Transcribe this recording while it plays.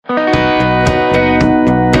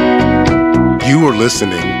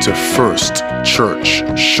listening to First Church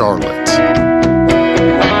Charlotte.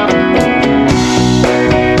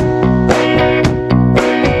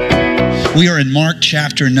 We are in Mark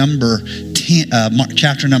chapter number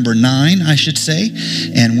 9, I should say,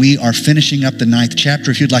 and we are finishing up the 9th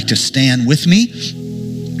chapter. If you'd like to stand with me.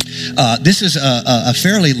 This is a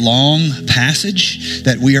fairly long passage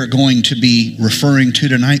that we are going to be referring to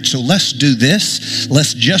tonight. So let's do this.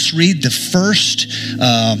 Let's just read the first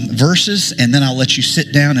verses, and then I'll let you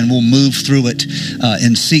sit down and we'll move through it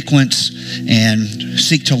in sequence and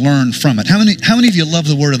seek to learn from it. How many of you love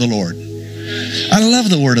the word of the Lord? I love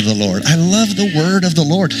the word of the Lord. I love the word of the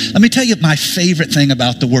Lord. Let me tell you my favorite thing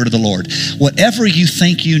about the word of the Lord. Whatever you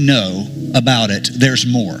think you know about it, there's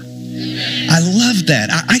more. I love that.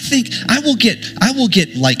 I think I will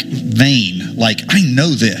get like vain, like I know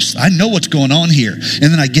this. I know what's going on here.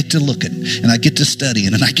 And then I get to looking and I get to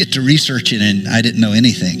studying and I get to researching and I didn't know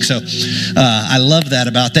anything. So I love that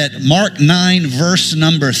about that. Mark 9, verse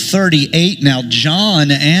number 38. Now John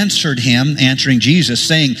answered him, answering Jesus,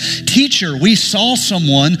 saying, "Teacher, we saw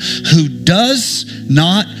someone who does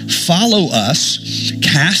not follow us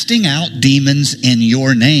casting out demons in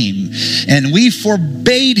your name. And we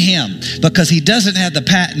forbade him because he doesn't have the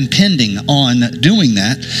patent pending on doing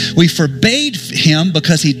that. We forbade him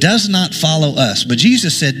because he does not follow us." But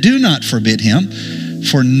Jesus said, "Do not forbid him,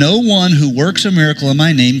 for no one who works a miracle in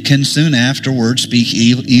my name can soon afterwards speak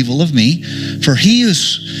evil of me. For he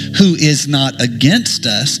who is not against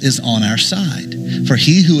us is on our side. For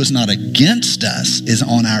he who is not against us is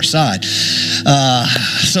on our side."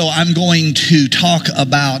 So I'm going to talk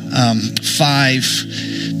about 5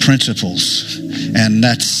 principles. And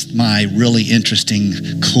that's my really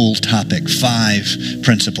interesting, cool topic, 5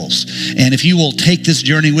 principles. And if you will take this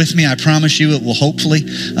journey with me, I promise you it will hopefully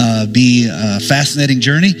be a fascinating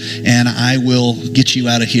journey, and I will get you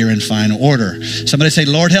out of here in fine order. Somebody say,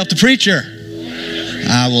 "Lord, help the preacher."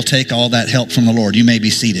 I will take all that help from the Lord. You may be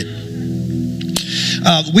seated.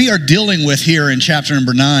 We are dealing with here in chapter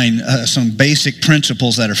number 9 some basic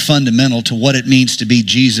principles that are fundamental to what it means to be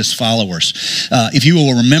Jesus followers. If you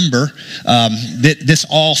will remember, this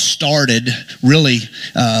all started really,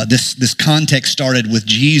 this context started with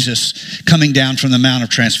Jesus coming down from the Mount of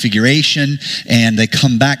Transfiguration, and they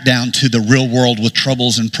come back down to the real world with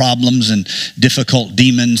troubles and problems and difficult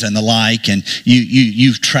demons and the like. And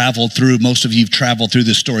you've traveled through, most of you have traveled through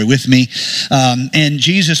this story with me. And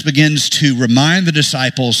Jesus begins to remind the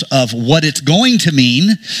disciples of what it's going to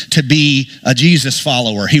mean to be a Jesus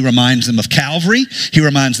follower. He reminds them of Calvary. He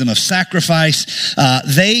reminds them of sacrifice.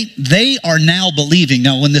 They are now believing.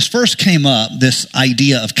 Now, when this first came up, this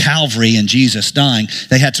idea of Calvary and Jesus dying,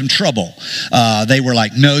 they had some trouble. They were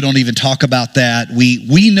like, "No, don't even talk about that.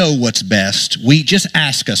 We know what's best. We just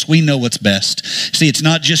ask us. We know what's best." See, it's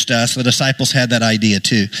not just us. The disciples had that idea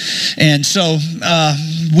too. And so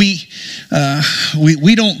we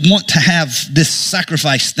don't want to have this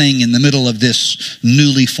sacrifice thing in the middle of this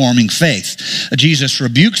newly forming faith. Jesus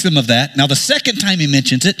rebukes them of that. Now, the second time he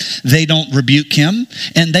mentions it, they don't rebuke him,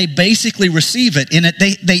 and they basically receive it. In it,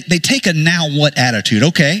 they take a now what attitude.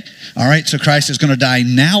 Okay, all right, so Christ is going to die.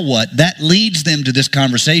 Now what? That leads them to this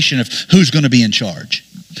conversation of who's going to be in charge.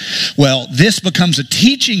 Well, this becomes a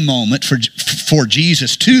teaching moment for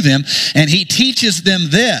Jesus to them, and he teaches them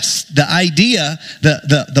this. The idea,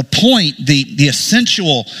 the point, the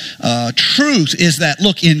essential truth is that,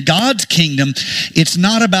 look, in God's kingdom, it's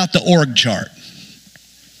not about the org chart.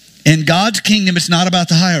 In God's kingdom, it's not about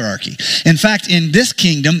the hierarchy. In fact, in this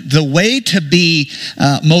kingdom, the way to be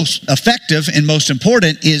most effective and most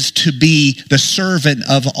important is to be the servant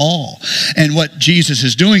of all. And what Jesus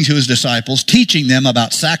is doing to his disciples, teaching them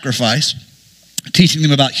about sacrifice, teaching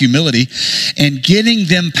them about humility, and getting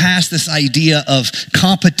them past this idea of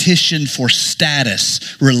competition for status,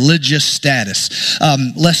 religious status.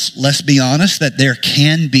 Let's be honest that there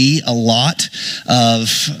can be a lot of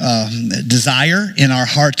desire in our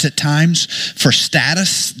hearts at times for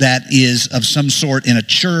status that is of some sort in a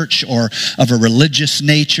church or of a religious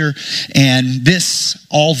nature. And this,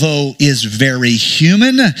 although is very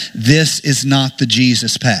human, this is not the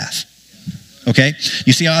Jesus path. Okay?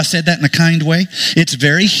 You see how I said that in a kind way? It's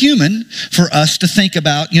very human for us to think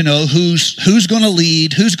about, who's going to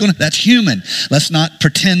lead, that's human. Let's not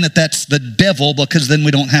pretend that that's the devil, because then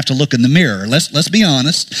we don't have to look in the mirror. Let's be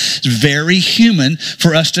honest. It's very human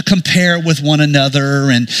for us to compare with one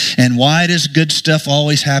another and why does good stuff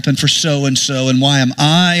always happen for so-and-so, and why am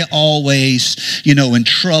I always, in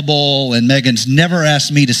trouble, and Megan's never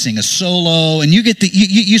asked me to sing a solo, and you get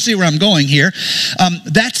you see where I'm going here.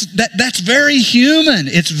 That's very very human.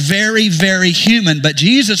 It's very, very human. But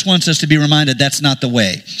Jesus wants us to be reminded that's not the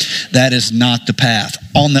way. That is not the path.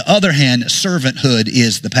 On the other hand, servanthood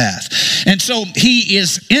is the path. And so he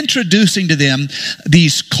is introducing to them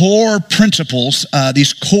these core principles,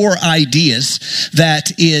 these core ideas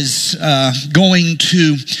that is going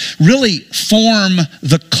to really form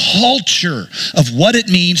the culture of what it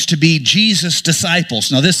means to be Jesus'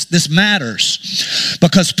 disciples. Now, this matters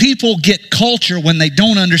because people get culture when they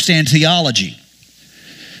don't understand theology.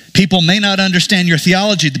 People may not understand your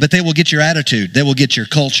theology, but they will get your attitude. They will get your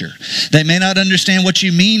culture. They may not understand what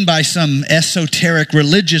you mean by some esoteric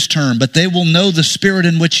religious term, but they will know the spirit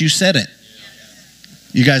in which you said it.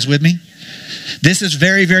 You guys with me? This is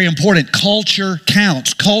very, very important. Culture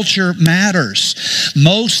counts. Culture matters.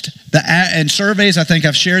 And surveys, I think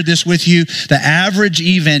I've shared this with you, the average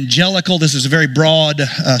evangelical, this is a very broad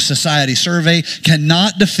society survey,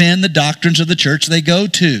 cannot defend the doctrines of the church they go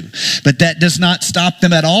to. But that does not stop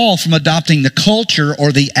them at all from adopting the culture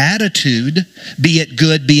or the attitude, be it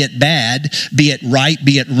good, be it bad, be it right,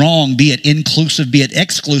 be it wrong, be it inclusive, be it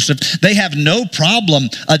exclusive. They have no problem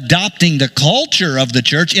adopting the culture of the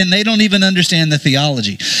church, and they don't even understand the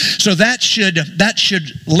theology. So that should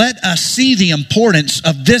let us see the importance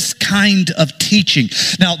of this kind of teaching.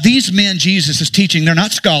 Now, these men Jesus is teaching, they're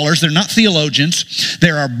not scholars, they're not theologians,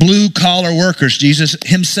 they are blue-collar workers. Jesus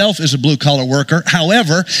himself is a blue-collar worker.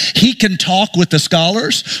 However, he can talk with the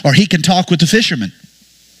scholars or he can talk with the fishermen.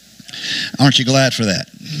 Aren't you glad for that?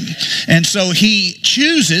 And so he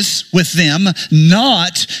chooses with them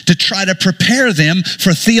not to try to prepare them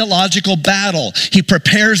for theological battle. He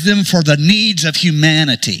prepares them for the needs of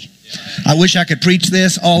humanity. I wish I could preach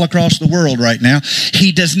this all across the world right now.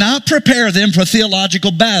 He does not prepare them for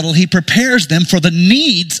theological battle. He prepares them for the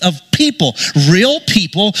needs of people, real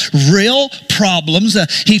problems.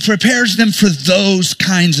 He prepares them for those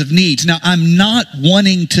kinds of needs. Now, I'm not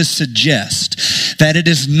wanting to suggest that it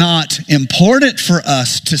is not important for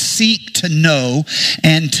us to seek to know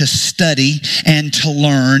and to study and to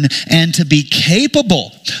learn and to be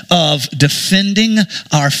capable of defending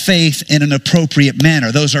our faith in an appropriate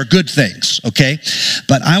manner. Those are good things, okay?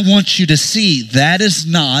 But I want you to see that is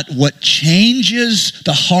not what changes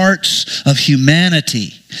the hearts of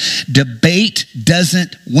humanity. Debate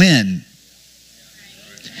doesn't win.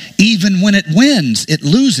 Even when it wins, it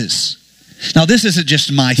loses. Now, this isn't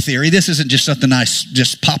just my theory. This isn't just something I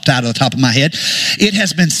just popped out of the top of my head. It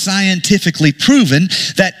has been scientifically proven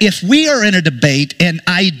that if we are in a debate and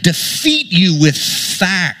I defeat you with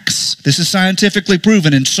facts, this is scientifically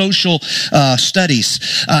proven in social studies.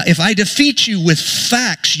 If I defeat you with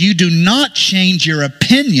facts, you do not change your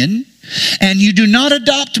opinion and you do not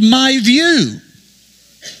adopt my view.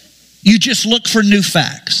 You just look for new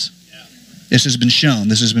facts. This has been shown.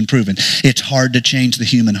 This has been proven. It's hard to change the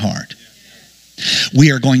human heart. We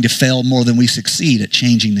are going to fail more than we succeed at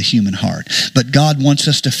changing the human heart. But God wants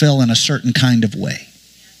us to fail in a certain kind of way.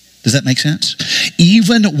 Does that make sense?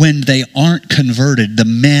 Even when they aren't converted, the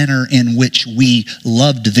manner in which we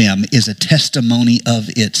loved them is a testimony of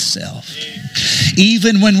itself.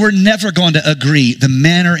 Even when we're never going to agree, the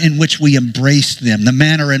manner in which we embraced them, the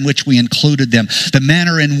manner in which we included them, the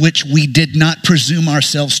manner in which we did not presume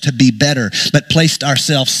ourselves to be better, but placed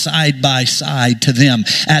ourselves side by side to them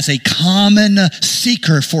as a common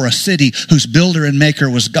seeker for a city whose builder and maker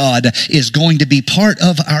was God is going to be part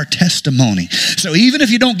of our testimony. So even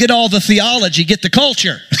if you don't get all the theology, get the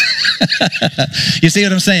culture. You see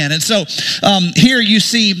what I'm saying? And so here you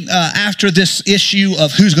see after this issue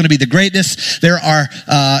of who's going to be the greatest, there are,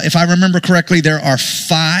 if I remember correctly, there are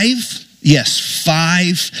five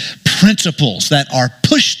principles that are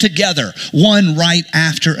pushed together, one right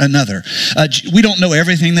after another. We don't know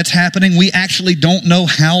everything that's happening. We actually don't know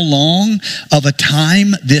how long of a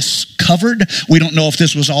time this covered. We don't know if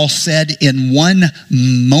this was all said in one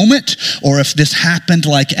moment or if this happened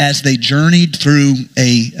like as they journeyed through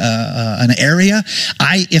an area.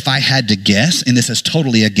 If I had to guess, and this is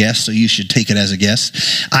totally a guess, so you should take it as a guess,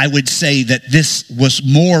 I would say that this was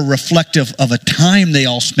more reflective of a time they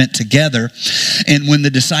all spent together. And when the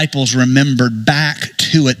disciples remembered back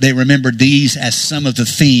to it, they remembered these as some of the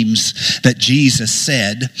themes that Jesus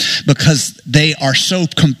said. Because they are so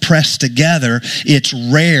compressed together, it's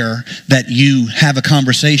rare that you have a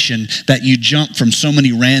conversation that you jump from so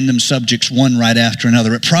many random subjects, one right after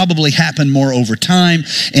another. It probably happened more over time,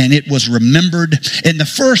 and it was remembered. And the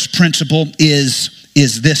first principle is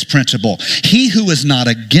this principle. He who is not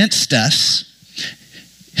against us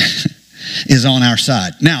is on our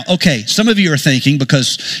side. Now, okay, some of you are thinking,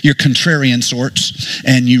 because you're contrarian sorts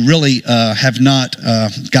and you really have not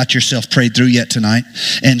got yourself prayed through yet tonight,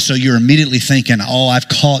 and so you're immediately thinking, oh, I've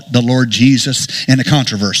caught the Lord Jesus in a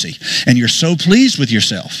controversy. And you're so pleased with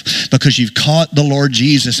yourself because you've caught the Lord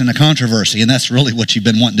Jesus in a controversy, and that's really what you've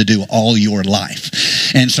been wanting to do all your life.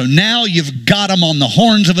 And so now you've got him on the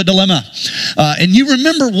horns of a dilemma. And you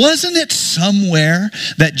remember, wasn't it somewhere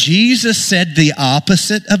that Jesus said the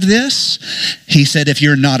opposite of this? He said, if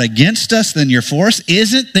you're not against us, then you're for us.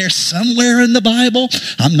 Isn't there somewhere in the Bible?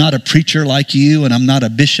 I'm not a preacher like you, and I'm not a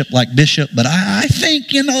bishop like Bishop, but I think,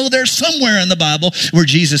 there's somewhere in the Bible where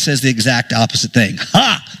Jesus says the exact opposite thing.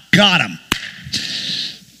 Ha! Got him.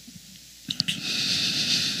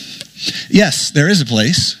 Yes, there is a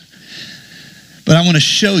place. But I want to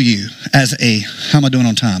show you how am I doing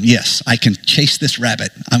on time? Yes, I can chase this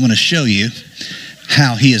rabbit. I want to show you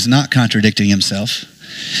how he is not contradicting himself.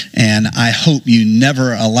 And I hope you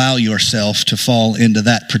never allow yourself to fall into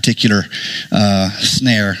that particular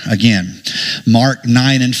snare again. Mark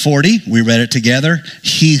 9:40, we read it together.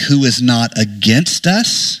 He who is not against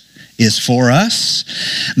us is for us.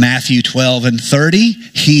 Matthew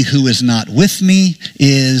 12:30, he who is not with me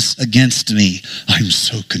is against me. I'm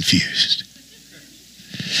so confused.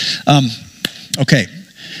 Okay,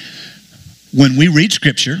 when we read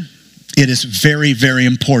Scripture, it is very, very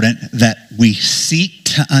important that we seek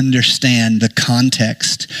to understand the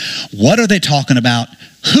context. What are they talking about?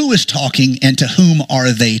 Who is talking, and to whom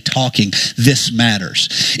are they talking? This matters.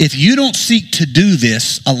 If you don't seek to do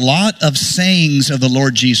this, a lot of sayings of the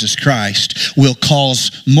Lord Jesus Christ will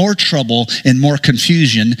cause more trouble and more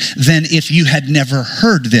confusion than if you had never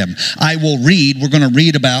heard them. We're going to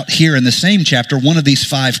read about here in the same chapter, one of these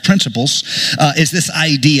 5 principles is this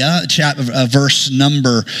idea, verse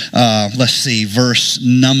number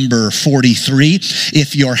 43.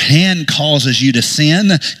 If your hand causes you to sin,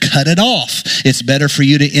 cut it off. It's better for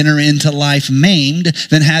you to enter into life maimed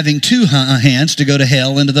than having 2 hands to go to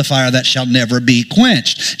hell into the fire that shall never be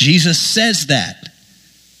quenched. Jesus says that.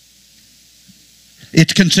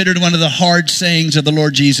 It's considered one of the hard sayings of the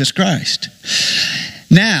Lord Jesus Christ.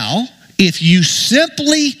 Now, if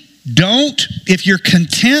you're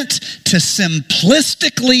content to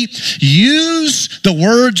simplistically use the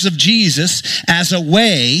words of Jesus as a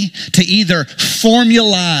way to either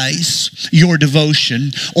formalize your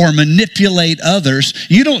devotion or manipulate others,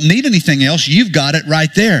 you don't need anything else. You've got it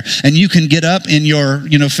right there. And you can get up in your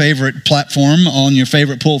favorite platform on your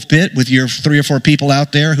favorite pulpit with your 3 or 4 people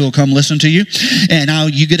out there who will come listen to you. And now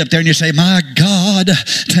you get up there and you say, my God,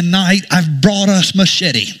 tonight I've brought us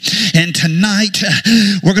machete. And tonight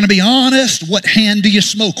we're going to be honest. What hand do you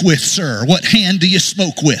smoke with, sir? What hand do you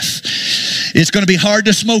smoke with? It's going to be hard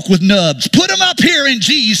to smoke with nubs. Put them up here in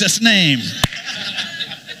Jesus' name.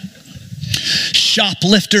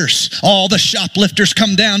 Shoplifters, all the shoplifters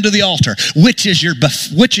come down to the altar. Which is your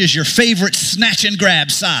favorite snatch and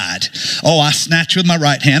grab side? Oh, I snatch with my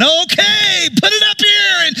right hand. Okay, put it up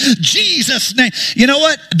here in Jesus' name. You know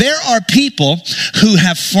what? There are people who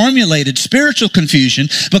have formulated spiritual confusion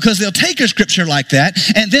because they'll take a scripture like that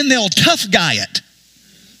and then they'll tough guy it.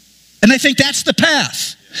 And they think that's the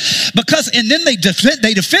path. And then they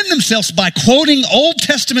defend themselves by quoting Old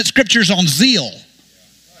Testament scriptures on zeal.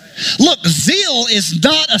 Look, zeal is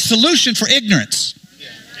not a solution for ignorance.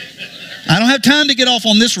 I don't have time to get off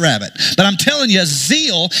on this rabbit, but I'm telling you,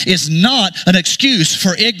 zeal is not an excuse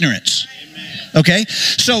for ignorance. Okay?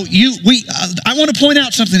 So I want to point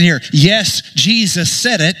out something here. Yes, Jesus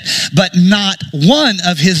said it, but not one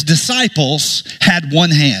of his disciples had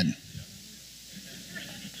one hand.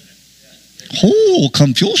 Oh,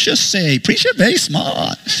 Confucius say, preacher very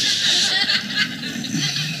smart.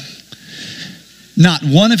 Not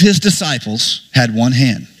one of his disciples had one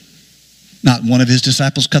hand. Not one of his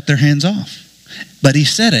disciples cut their hands off. But he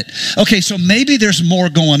said it. Okay, so maybe there's more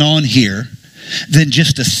going on here than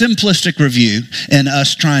just a simplistic review and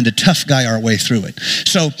us trying to tough guy our way through it.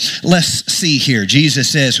 So let's see here.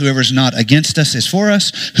 Jesus says, whoever's not against us is for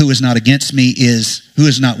us. Who is not against me who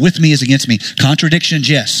is not with me is against me. Contradictions,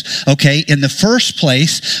 yes. Okay, in the first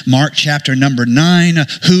place, Mark chapter number 9,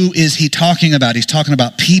 who is he talking about? He's talking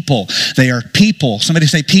about people. They are people. Somebody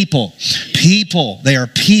say people. People. They are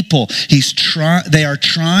people. They are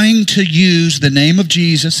trying to use the name of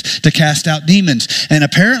Jesus to cast out demons. And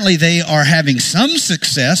apparently they are having some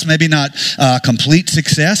success, maybe not complete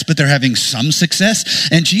success, but they're having some success.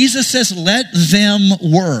 And Jesus says, let them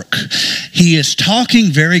work. He is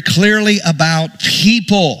talking very clearly about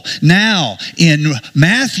people. Now, in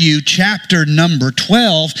Matthew chapter number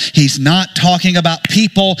 12, he's not talking about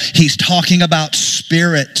people, he's talking about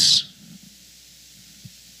spirits.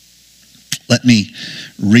 Let me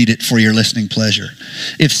read it for your listening pleasure.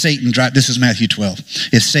 This is Matthew 12.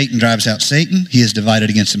 If Satan drives out Satan, he is divided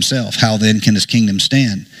against himself. How then can his kingdom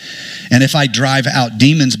stand? And if I drive out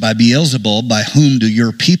demons by Beelzebul, by whom do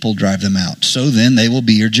your people drive them out? So then they will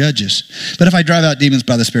be your judges. But if I drive out demons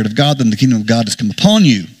by the Spirit of God, then the kingdom of God has come upon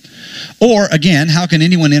you. Or again, how can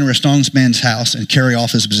anyone enter a strong man's house and carry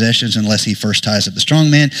off his possessions unless he first ties up the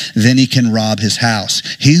strong man? Then he can rob his house.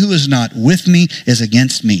 He who is not with me is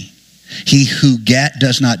against me. He who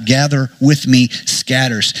does not gather with me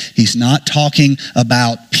scatters. He's not talking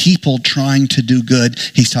about people trying to do good.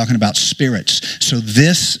 He's talking about spirits. So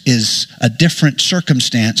this is a different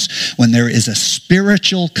circumstance when there is a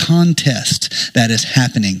spiritual contest that is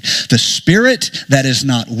happening. The spirit that is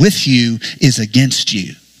not with you is against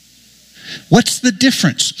you. What's the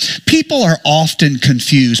difference? People are often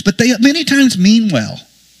confused, but they many times mean well.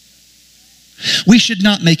 We should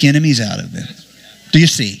not make enemies out of them. Do you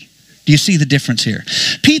see? Do you see the difference here?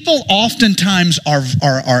 People oftentimes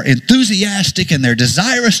are enthusiastic and they're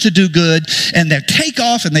desirous to do good, and they take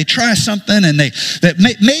off and they try something, and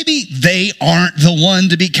maybe they aren't the one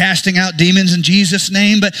to be casting out demons in Jesus'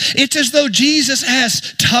 name, but it's as though Jesus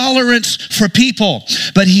has tolerance for people,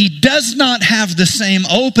 but he does not have the same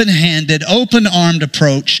open-handed, open-armed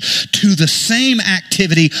approach to the same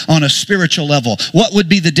activity on a spiritual level. What would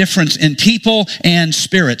be the difference in people and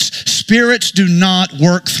spirits? Spirits do not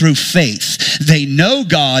work through faith. They know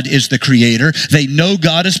God is the creator. They know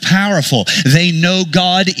God is powerful. They know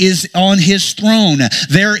God is on his throne.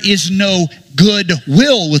 There is no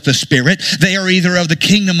goodwill with the spirit. They are either of the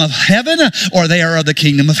kingdom of heaven or they are of the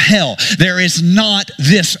kingdom of hell. There is not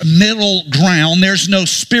this middle ground. There's no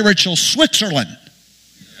spiritual Switzerland.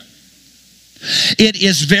 It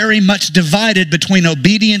is very much divided between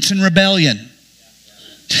obedience and rebellion.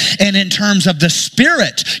 And in terms of the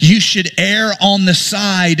spirit, you should err on the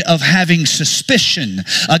side of having suspicion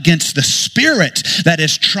against the spirit that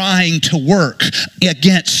is trying to work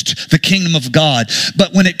against the kingdom of God.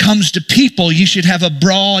 But when it comes to people, you should have a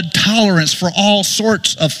broad tolerance for all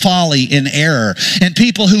sorts of folly and error. And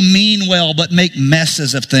people who mean well but make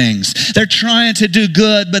messes of things. They're trying to do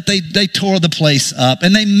good, but they tore the place up,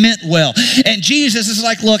 and they meant well. And Jesus is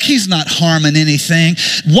like, look, he's not harming anything.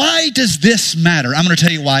 Why does this matter? I'm going to tell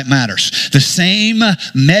you why it matters. The same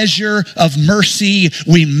measure of mercy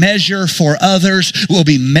we measure for others will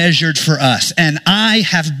be measured for us. And I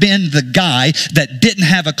have been the guy that didn't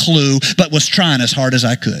have a clue but was trying as hard as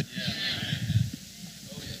I could.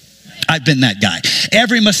 I've been that guy.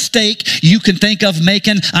 Every mistake you can think of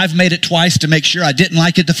making, I've made it twice to make sure I didn't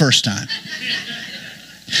like it the first time.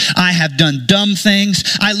 I have done dumb things.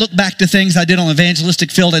 I look back to things I did on the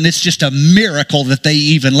evangelistic field, and it's just a miracle that they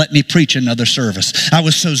even let me preach another service. I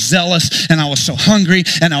was so zealous, and I was so hungry,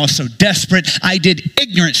 and I was so desperate. I did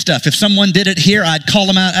ignorant stuff. If someone did it here, I'd call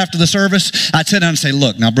them out after the service. I'd sit down and say,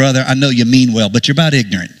 look, now, brother, I know you mean well, but you're about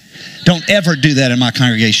ignorant. Don't ever do that in my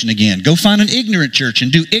congregation again. Go find an ignorant church and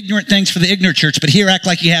do ignorant things for the ignorant church, but here act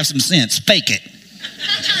like you have some sense. Fake it.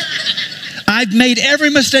 I've made every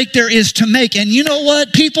mistake there is to make. And you know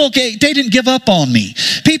what? People, they didn't give up on me.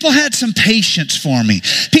 People had some patience for me.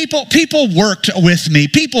 People worked with me.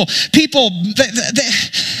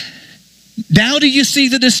 Now do you see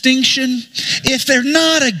the distinction? If they're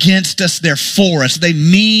not against us, they're for us. They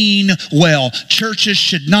mean well. Churches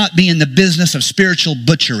should not be in the business of spiritual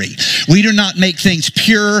butchery. We do not make things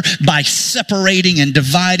pure by separating and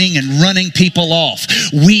dividing and running people off.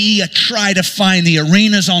 We try to find the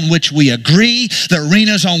arenas on which we agree, the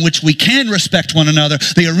arenas on which we can respect one another,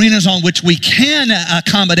 the arenas on which we can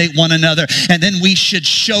accommodate one another, and then we should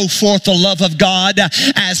show forth the love of God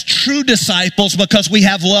as true disciples because we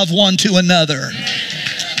have love one to another.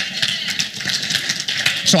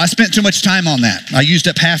 So I spent too much time on that. I used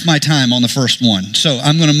up half my time on the first one. So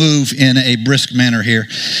I'm going to move in a brisk manner here,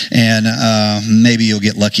 and maybe you'll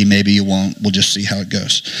get lucky, maybe you won't. We'll just see how it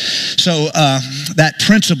goes. So that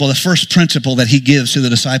principle, the first principle that he gives to the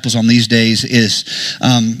disciples on these days is,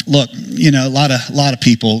 look, you know, a lot of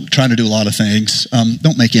people trying to do a lot of things.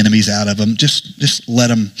 Don't make enemies out of them. Just let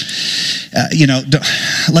them,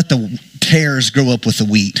 let the tares grow up with the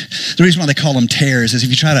wheat. The reason why they call them tares is if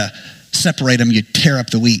you try to separate them, you tear up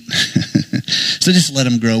the wheat. So just let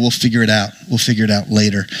them grow. We'll figure it out. We'll figure it out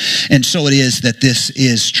later. And so it is that this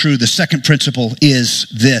is true. The second principle is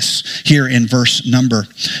this here in verse number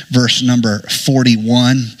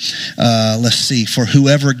 41. Let's see. For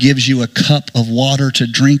whoever gives you a cup of water to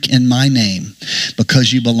drink in my name,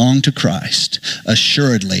 because you belong to Christ,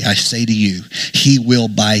 assuredly, I say to you, he will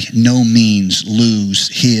by no means lose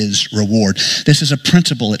his reward. This is a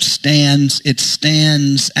principle. It stands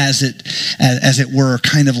as it were,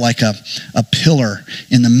 kind of like a pillar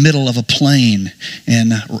in the middle of a plain,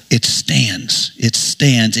 and it stands.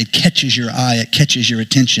 It catches your eye. It catches your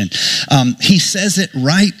attention. He says it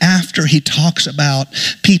right after he talks about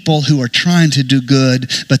people who are trying to do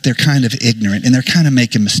good, but they're kind of ignorant and they're kind of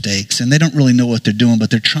making mistakes and they don't really know what they're doing, but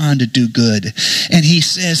they're trying to do good. And he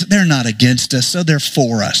says they're not against us, so they're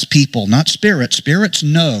for us. People, not spirits. Spirits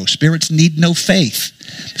know. Spirits need no faith.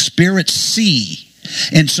 Spirits see.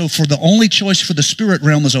 And so for the only choice for the spirit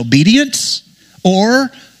realm is obedience or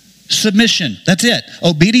submission. That's it.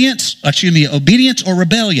 Obedience or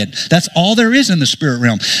rebellion. That's all there is in the spirit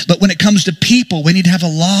realm. But when it comes to people, we need to have a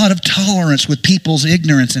lot of tolerance with people's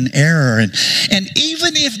ignorance and error. And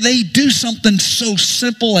even if they do something so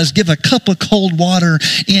simple as give a cup of cold water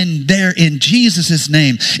in Jesus'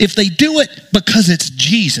 name, if they do it because it's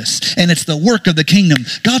Jesus and it's the work of the kingdom,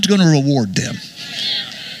 God's going to reward them.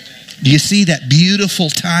 Do you see that beautiful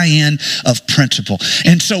tie-in of principle?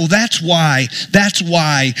 And so that's why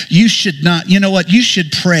you should not, you know what, you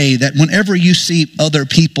should pray that whenever you see other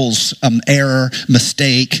people's error,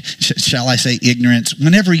 mistake, shall I say ignorance,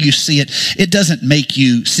 whenever you see it, it doesn't make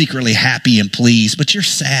you secretly happy and pleased, but you're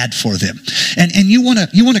sad for them. And you want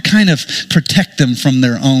to kind of protect them from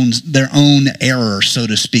their own error, so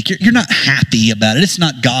to speak. You're not happy about it. It's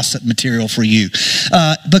not gossip material for you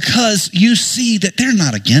because you see that they're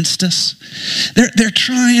not against us. They're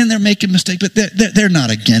trying, they're making mistakes, but they're not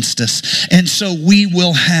against us. And so we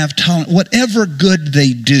will have tolerance. Whatever good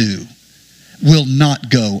they do will not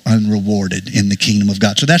go unrewarded in the kingdom of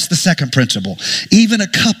God. So that's the second principle. Even a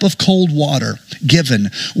cup of cold water given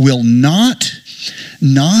will not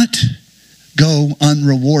go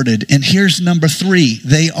unrewarded. And here's number 3.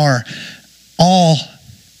 They are all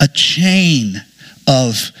a chain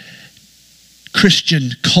of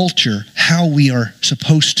Christian culture, how we are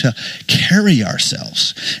supposed to carry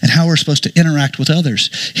ourselves and how we're supposed to interact with others.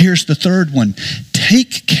 Here's the third one.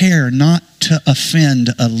 Take care not to offend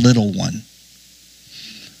a little one.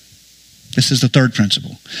 This is the third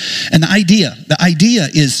principle. And the idea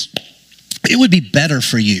is, it would be better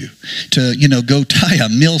for you to, go tie a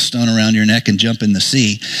millstone around your neck and jump in the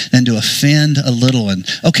sea than to offend a little one.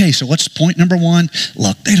 Okay, so what's point number 1?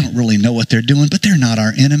 Look, they don't really know what they're doing, but they're not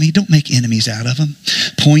our enemy. Don't make enemies out of them.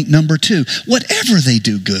 Point number 2, whatever they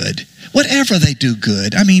do good.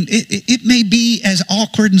 I mean, it may be as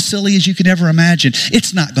awkward and silly as you could ever imagine.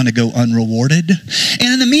 It's not going to go unrewarded.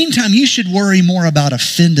 And in the meantime, you should worry more about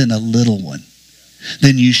offending a little one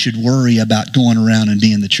than you should worry about going around and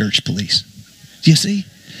being the church police. Do you see?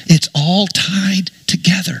 It's all tied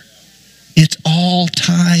together. It's all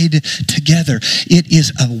tied together. It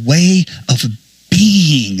is a way of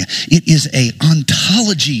being. It is an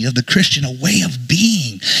ontology of the Christian, a way of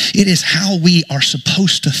being. It is how we are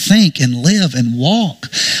supposed to think and live and walk.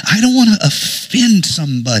 I don't want to offend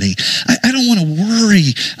somebody. I don't want to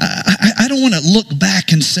worry. I don't want to look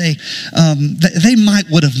back and say, they might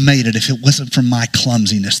would have made it if it wasn't for my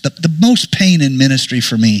clumsiness. The most pain in ministry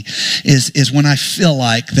for me is when I feel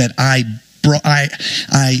like that I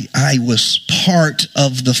was part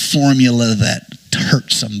of the formula that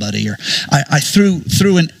hurt somebody, or I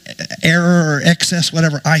through an error or excess,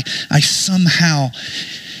 whatever, I somehow,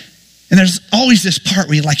 and there's always this part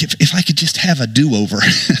where you're like, if I could just have a do-over.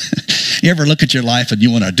 You ever look at your life and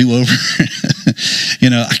you want a do-over?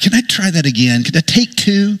 Can I try that again? Could I take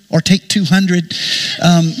 2 or take 200?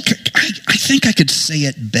 I think I could say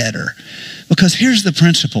it better. Because here's the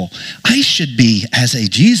principle. I should be, as a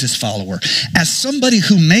Jesus follower, as somebody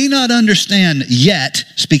who may not understand yet,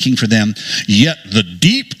 speaking for them, yet the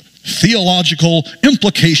deep theological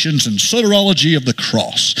implications and soteriology of the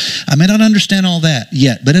cross. I may not understand all that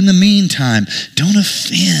yet, but in the meantime, don't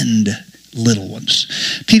offend little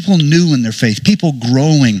ones, people new in their faith, people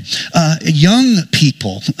growing, young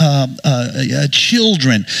people,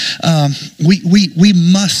 children. We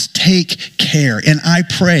must take care. And I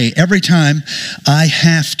pray every time I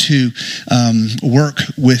have to work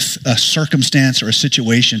with a circumstance or a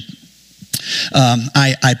situation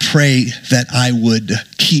I pray that I would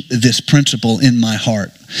keep this principle in my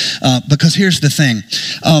heart. Because here's the thing.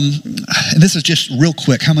 This is just real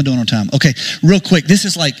quick. How am I doing on time? Okay, real quick. This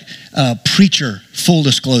is like preacher full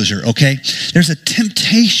disclosure, okay? There's a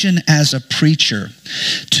temptation as a preacher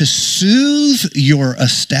to soothe your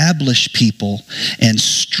established people and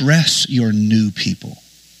stress your new people.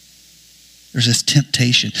 There's this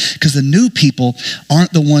temptation because the new people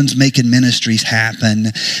aren't the ones making ministries happen.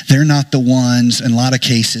 They're not the ones, in a lot of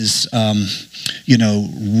cases,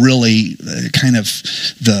 really kind of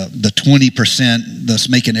the 20% that's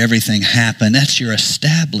making everything happen. That's your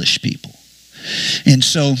established people. And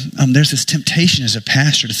so there's this temptation as a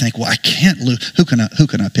pastor to think, well, I can't lose. Who can I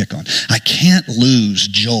pick on? I can't lose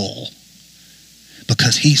Joel,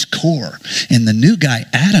 because he's core. And the new guy,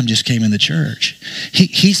 Adam, just came in the church.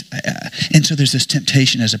 And so there's this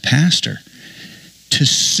temptation as a pastor to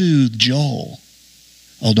soothe Joel.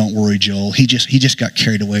 Oh, don't worry, Joel. He just got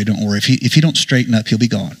carried away. Don't worry. If you don't straighten up, he'll be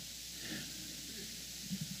gone.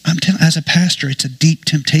 As a pastor, it's a deep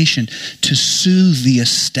temptation to soothe the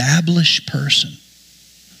established person.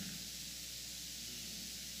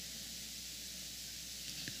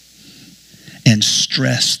 And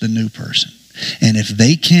stress the new person. And if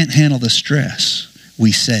they can't handle the stress,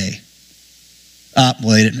 we say,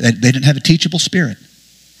 they didn't have a teachable spirit.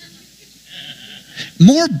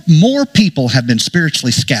 More people have been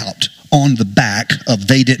spiritually scalped on the back of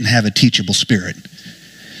they didn't have a teachable spirit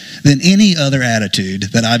than any other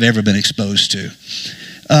attitude that I've ever been exposed to.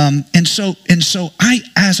 And so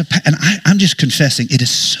I'm just confessing, it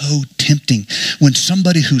is so tempting when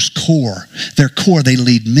somebody who's core, they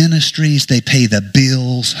lead ministries, they pay the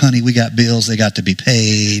bills. Honey, we got bills, they got to be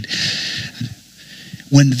paid.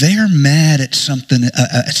 When they're mad at something,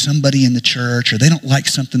 at somebody in the church, or they don't like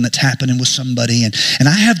something that's happening with somebody, and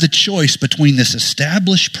I have the choice between this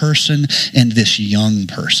established person and this young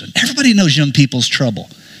person. Everybody knows young people's trouble.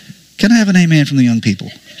 Can I have an amen from the young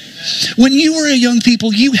people? When you were a young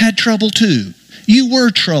people, you had trouble too. You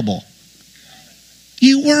were trouble.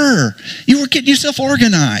 You were getting yourself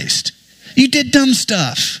organized. You did dumb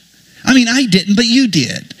stuff. I mean, I didn't, but you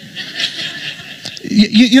did.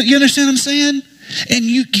 You understand what I'm saying? And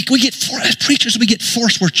as preachers, we get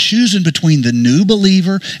forced. We're choosing between the new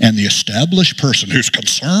believer and the established person who's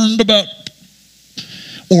concerned about,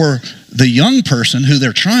 or the young person who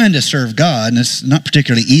they're trying to serve God, and it's not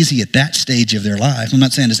particularly easy at that stage of their life. I'm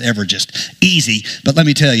not saying it's ever just easy, but let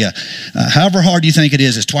me tell you, however hard you think it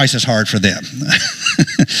is twice as hard for them.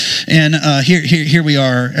 And here we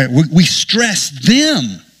are. We stress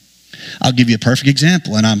them. I'll give you a perfect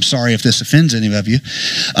example, and I'm sorry if this offends any of you.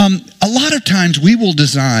 A lot of times we will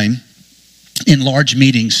design, in large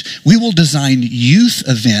meetings, we will design youth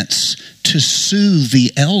events to soothe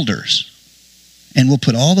the elders. And we'll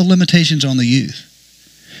put all the limitations on the youth.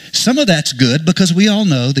 Some of that's good because we all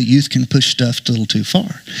know that youth can push stuff a little too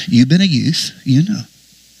far. You've been a youth, you know.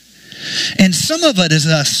 And some of it is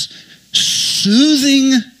us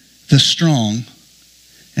soothing the strong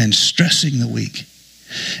and stressing the weak.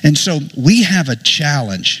 And so we have a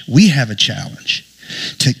challenge.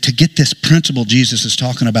 To get this principle Jesus is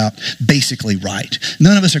talking about basically right.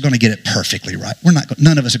 None of us are going to get it perfectly right.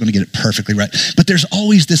 None of us are going to get it perfectly right. But there's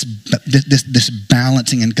always this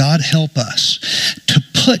balancing, and God help us to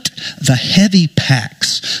put the heavy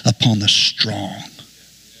packs upon the strong,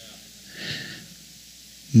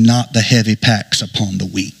 not the heavy packs upon the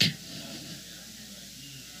weak.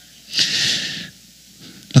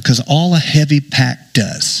 Because all a heavy pack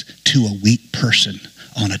does to a weak person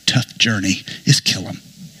on a tough journey is kill them.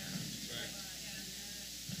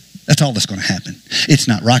 That's all that's going to happen. It's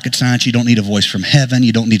not rocket science. You don't need a voice from heaven.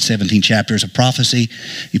 You don't need 17 chapters of prophecy.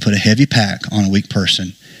 You put a heavy pack on a weak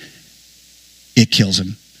person, it kills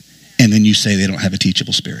them. And then you say they don't have a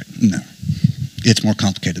teachable spirit. No. It's more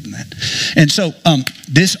complicated than that. And so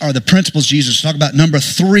these are the principles Jesus talked about. Number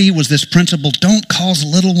 3 was this principle, don't cause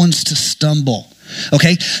little ones to stumble.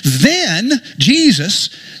 Okay, then Jesus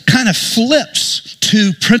kind of flips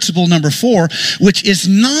to principle number 4, which is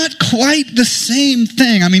not quite the same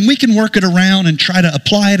thing. I mean, we can work it around and try to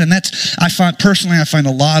apply it, and I find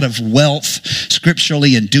a lot of wealth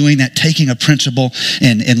scripturally in doing that, taking a principle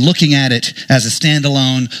and looking at it as a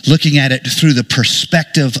standalone, looking at it through the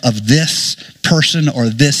perspective of this person or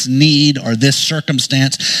this need or this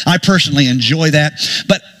circumstance. I personally enjoy that,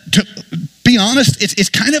 but to be honest,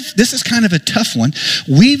 this is kind of a tough one.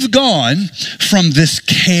 We've gone from this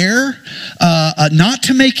care not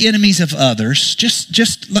to make enemies of others.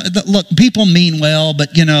 Just look, people mean well, but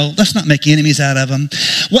let's not make enemies out of them.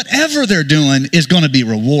 Whatever they're doing is going to be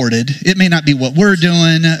rewarded. It may not be what we're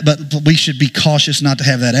doing, but we should be cautious not to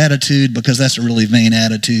have that attitude, because that's a really vain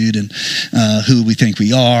attitude and who we think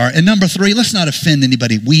we are. And number 3, let's not offend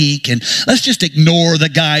anybody weak, and let's just ignore the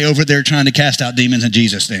guy over there trying to cast out demons in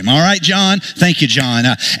Jesus' name. All right, John? Thank you, John.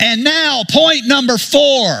 And now, point number 4.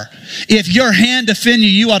 If your hand offend you,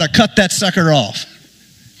 you ought to cut that sucker off.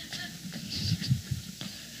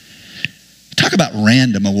 Talk about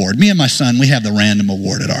random award. Me and my son, we have the random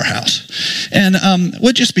award at our house. And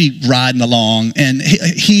we'll just be riding along, and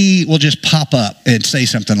he will just pop up and say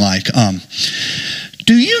something like,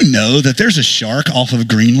 do you know that there's a shark off of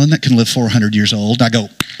Greenland that can live 400 years old? And I go,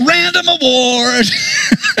 random award.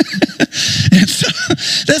 And so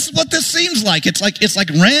that's what this seems like. It's like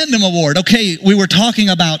random award. Okay, we were talking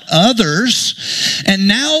about others, and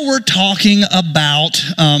now we're talking about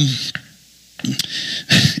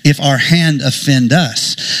if our hand offend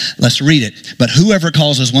us. Let's read it. But whoever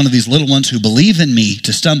causes one of these little ones who believe in me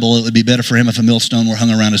to stumble, it would be better for him if a millstone were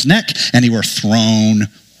hung around his neck and he were thrown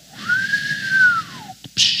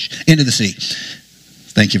into the sea.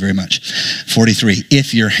 Thank you very much. 43.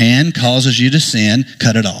 If your hand causes you to sin,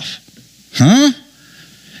 cut it off. Huh?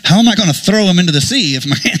 How am I going to throw him into the sea if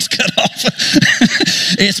my hand's cut off?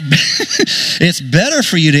 It's better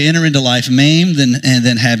for you to enter into life maimed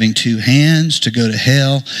than having 2 hands to go to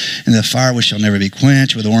hell, and the fire which shall never be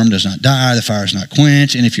quenched, where the worm does not die, the fire is not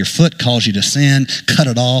quenched. And if your foot calls you to sin, cut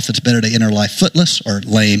it off. It's better to enter life footless or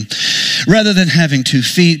lame, rather than having 2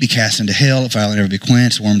 feet, be cast into hell, the fire will never be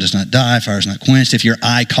quenched, the worm does not die, the fire is not quenched. If your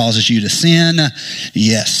eye causes you to sin,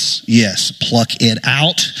 yes, pluck it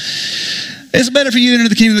out. It's better for you to enter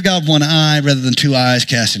the kingdom of God with 1 eye rather than 2 eyes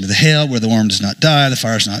cast into the hell, where the worm does not die, the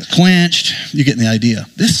fire is not quenched. You're getting the idea.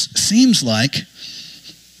 This seems like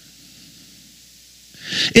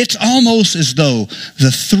it's almost as though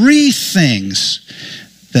the 3 things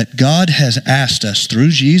that God has asked us through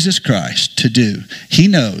Jesus Christ to do, he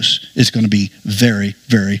knows is going to be very,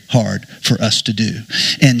 very hard for us to do.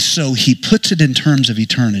 And so he puts it in terms of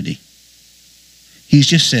eternity. He's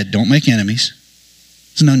just said, don't make enemies.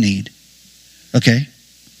 There's no need. Okay?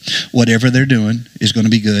 Whatever they're doing is going to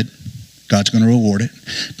be good. God's going to reward it.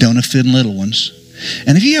 Don't offend little ones.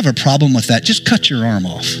 And if you have a problem with that, just cut your arm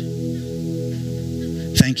off.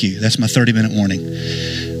 Thank you. That's my 30-minute warning.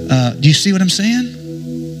 Do you see what I'm saying?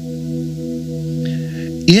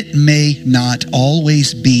 It may not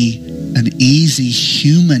always be an easy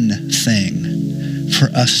human thing for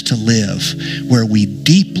us to live where we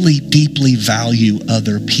deeply, deeply value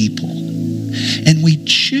other people. And we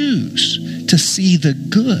choose to see the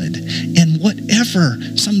good in whatever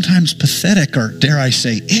sometimes pathetic or, dare I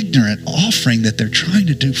say, ignorant offering that they're trying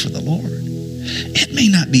to do for the Lord. It may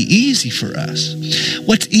not be easy for us.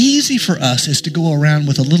 What's easy for us is to go around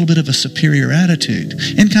with a little bit of a superior attitude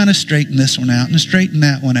and kind of straighten this one out and straighten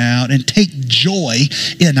that one out and take joy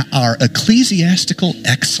in our ecclesiastical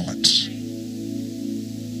excellence.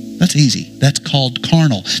 That's easy. That's called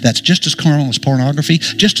carnal. That's just as carnal as pornography,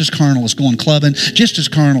 just as carnal as going clubbing, just as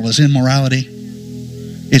carnal as immorality.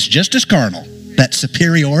 It's just as carnal. That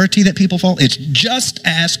superiority that people fall, it's just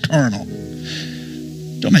as carnal.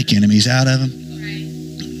 Don't make enemies out of them.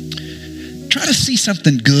 Try to see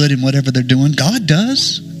something good in whatever they're doing. God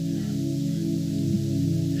does.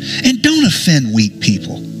 And don't offend weak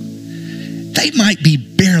people. They might be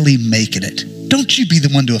barely making it. Don't you be the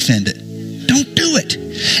one to offend it. Don't do it.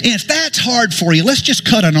 And if that's hard for you, let's just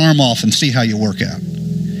cut an arm off and see how you work out.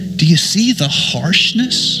 Do you see the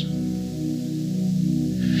harshness?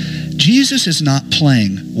 Jesus is not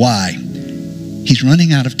playing. Why? He's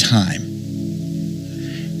running out of time.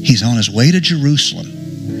 He's on his way to Jerusalem.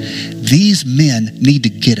 These men need to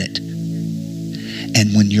get it.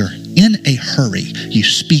 And when you're in a hurry, you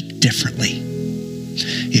speak differently.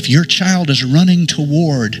 If your child is running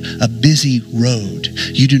toward a busy road,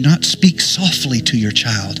 you do not speak softly to your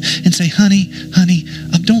child and say, honey,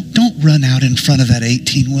 don't run out in front of that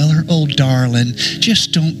 18-wheeler. Oh, darling,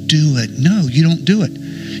 just don't do it. No, you don't do it.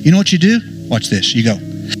 You know what you do? Watch this. You go.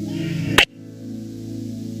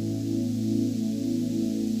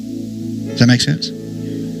 Does that make sense?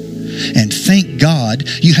 And thank God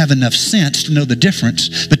you have enough sense to know the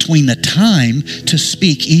difference between a time to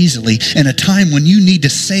speak easily and a time when you need to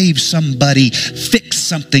save somebody, fix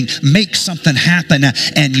something, make something happen,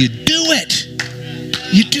 and you do it.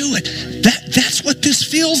 You do it. That's what this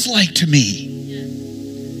feels like to me.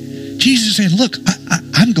 Jesus is saying, look,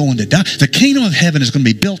 I'm going to die. The kingdom of heaven is going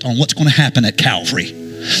to be built on what's going to happen at Calvary.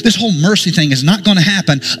 This whole mercy thing is not going to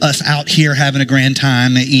happen us out here having a grand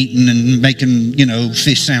time, eating and making,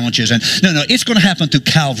 fish sandwiches. And no, it's going to happen through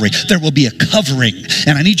Calvary. There will be a covering.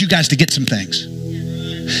 And I need you guys to get some things.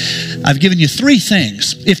 I've given you 3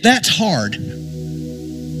 things. If that's hard,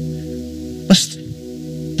 let's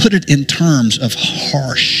put it in terms of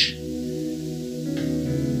harsh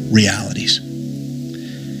realities.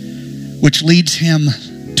 Which leads him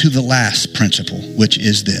to the last principle, which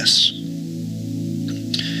is this.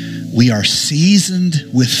 We are seasoned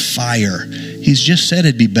with fire. He's just said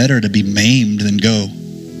it'd be better to be maimed than go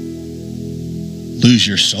lose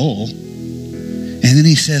your soul. And then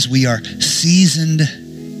he says we are seasoned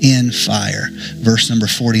in fire. Verse number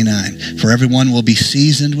 49. For everyone will be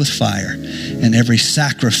seasoned with fire, and every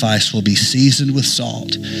sacrifice will be seasoned with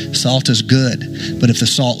salt. Salt is good, but if the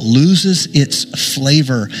salt loses its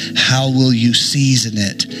flavor, how will you season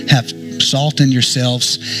it? Have salt in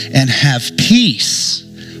yourselves and have peace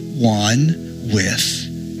one with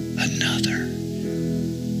another.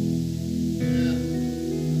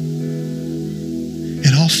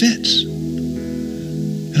 It all fits.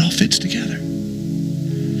 It all fits together.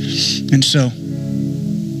 And so,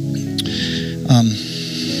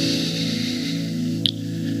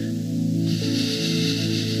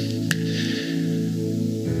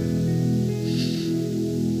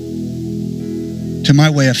 to my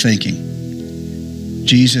way of thinking,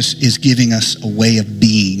 Jesus is giving us a way of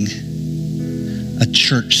being, a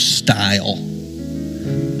church style,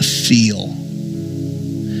 a feel,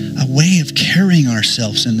 a way of carrying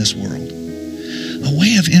ourselves in this world, a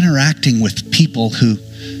way of interacting with people who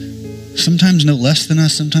sometimes know less than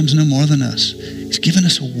us, sometimes know more than us. He's given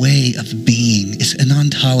us a way of being. It's an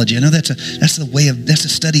ontology. I know that's a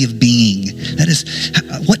study of being. That is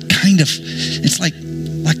what kind of, it's like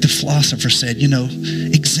the philosopher said,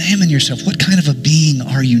 examine yourself. What kind of a being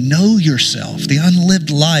are you? Know yourself. The unlived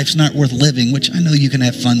life's not worth living, which I know you can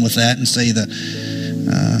have fun with that and say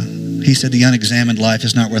he said the unexamined life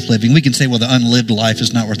is not worth living. We can say, well, the unlived life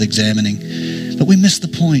is not worth examining. But we miss the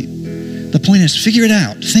point. The point is, figure it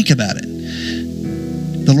out. Think about it.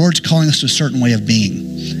 The Lord's calling us to a certain way of being.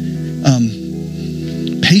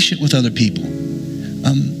 Patient with other people.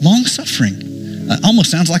 Long-suffering. Almost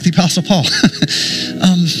sounds like the Apostle Paul.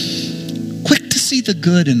 Quick to see the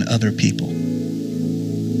good in other people.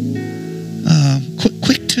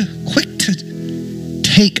 Quick to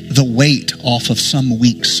take the weight off of some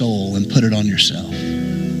weak soul and put it on yourself.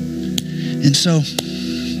 And so,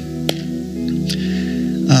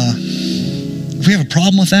 if we have a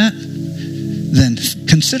problem with that, then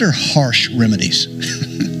consider harsh remedies.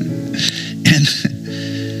 And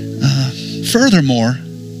furthermore,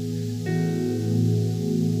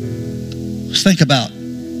 let's think about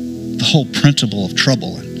the whole principle of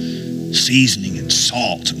trouble and seasoning and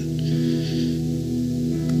salt.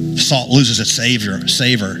 Salt loses its savor.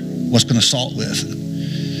 What's going to salt with?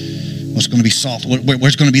 What's going to be salt?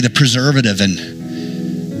 Where's going to be the preservative? And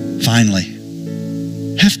finally,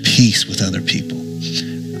 have peace with other people.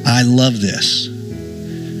 I love this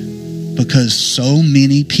because so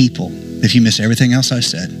many people, if you miss everything else I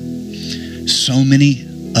said, so many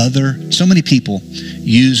people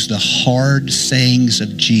use the hard sayings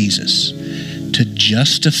of Jesus to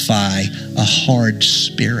justify a hard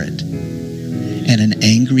spirit and an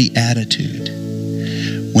angry attitude,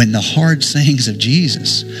 when the hard sayings of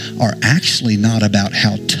Jesus are actually not about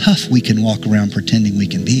how tough we can walk around pretending we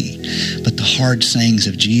can be, but the hard sayings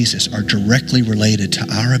of Jesus are directly related to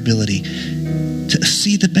our ability to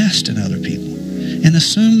see the best in other people and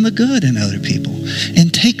assume the good in other people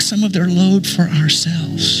and take some of their load for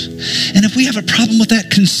ourselves. And if we have a problem with that,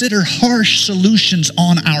 consider harsh solutions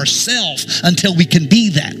on ourselves until we can be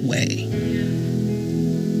that way.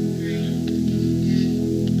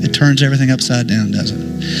 It turns everything upside down, doesn't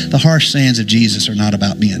it? The harsh sayings of Jesus are not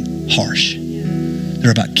about being harsh.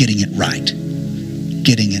 They're about getting it right.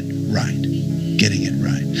 Getting it right. Getting it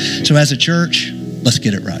right. So as a church, let's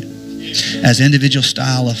get it right. As individual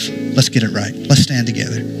style of, let's get it right. Let's stand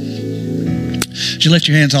together. Would you lift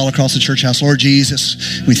your hands all across the church house? Lord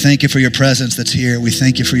Jesus, we thank you for your presence that's here. We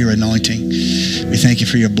thank you for your anointing. We thank you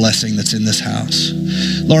for your blessing that's in this house.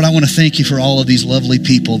 Lord, I want to thank you for all of these lovely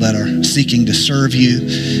people that are seeking to serve you.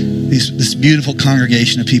 This beautiful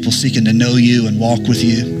congregation of people seeking to know you and walk with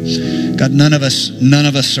you. God, none of us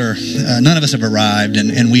have arrived,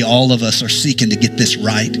 and we all of us are seeking to get this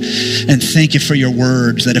right. And thank you for your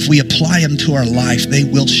words that if we apply them to our life, they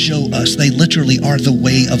will show us. They literally are the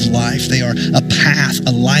way of life. They are a path,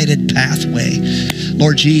 a lighted pathway.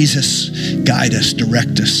 Lord Jesus, guide us,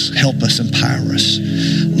 direct us, help us, empower us.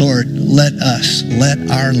 Lord, let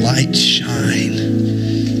our light shine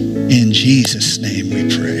In Jesus' name we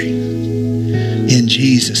pray. In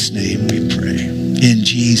Jesus' name we pray. In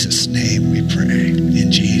Jesus' name we pray.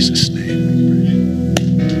 In Jesus' name we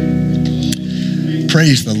pray.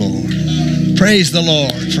 Praise the Lord. Praise the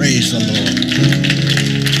Lord. Praise the Lord.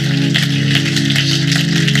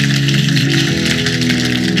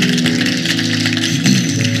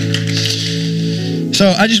 So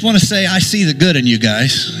I just want to say I see the good in you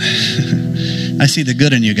guys. I see the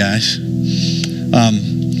good in you guys.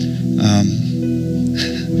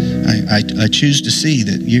 I choose to see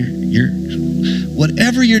that you're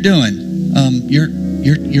whatever you're doing,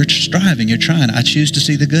 you're striving, you're trying. I choose to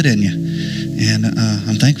see the good in you, and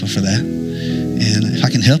I'm thankful for that. And if I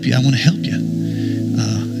can help you, I want to help you.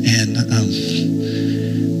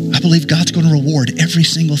 I believe God's going to reward every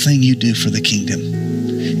single thing you do for the kingdom.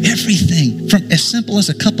 Everything, from as simple as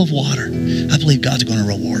a cup of water, I believe God's going to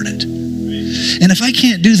reward it. And if I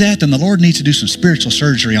can't do that, then the Lord needs to do some spiritual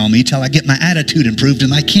surgery on me till I get my attitude improved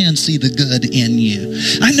and I can see the good in you.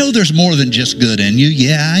 I know there's more than just good in you.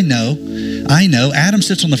 Yeah, I know. Adam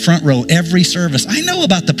sits on the front row every service. I know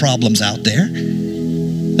about the problems out there.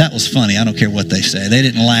 That was funny. I don't care what they say. They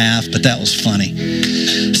didn't laugh, but that was funny.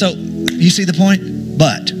 So, you see the point?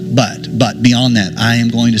 But beyond that, I am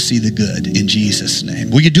going to see the good in Jesus' name.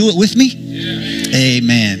 Will you do it with me? Yeah.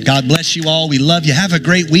 Amen. God bless you all. We love you. Have a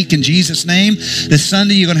great week in Jesus' name. This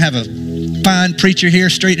Sunday, you're going to have a fine preacher here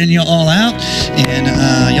straightening you all out, and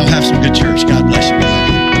you'll have some good church. God bless you.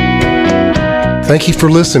 Thank you for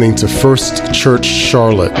listening to First Church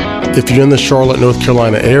Charlotte. If you're in the Charlotte, North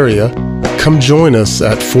Carolina area, come join us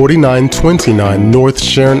at 4929 North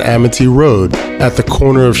Sharon Amity Road at the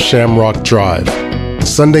corner of Shamrock Drive.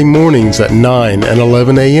 Sunday mornings at 9 and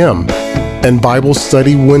 11 a.m. and Bible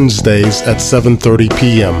study Wednesdays at 7:30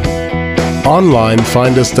 p.m. Online,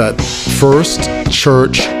 find us at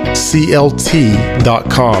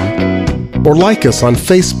firstchurchclt.com or like us on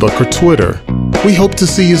Facebook or Twitter. We hope to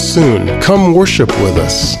see you soon. Come worship with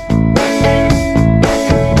us.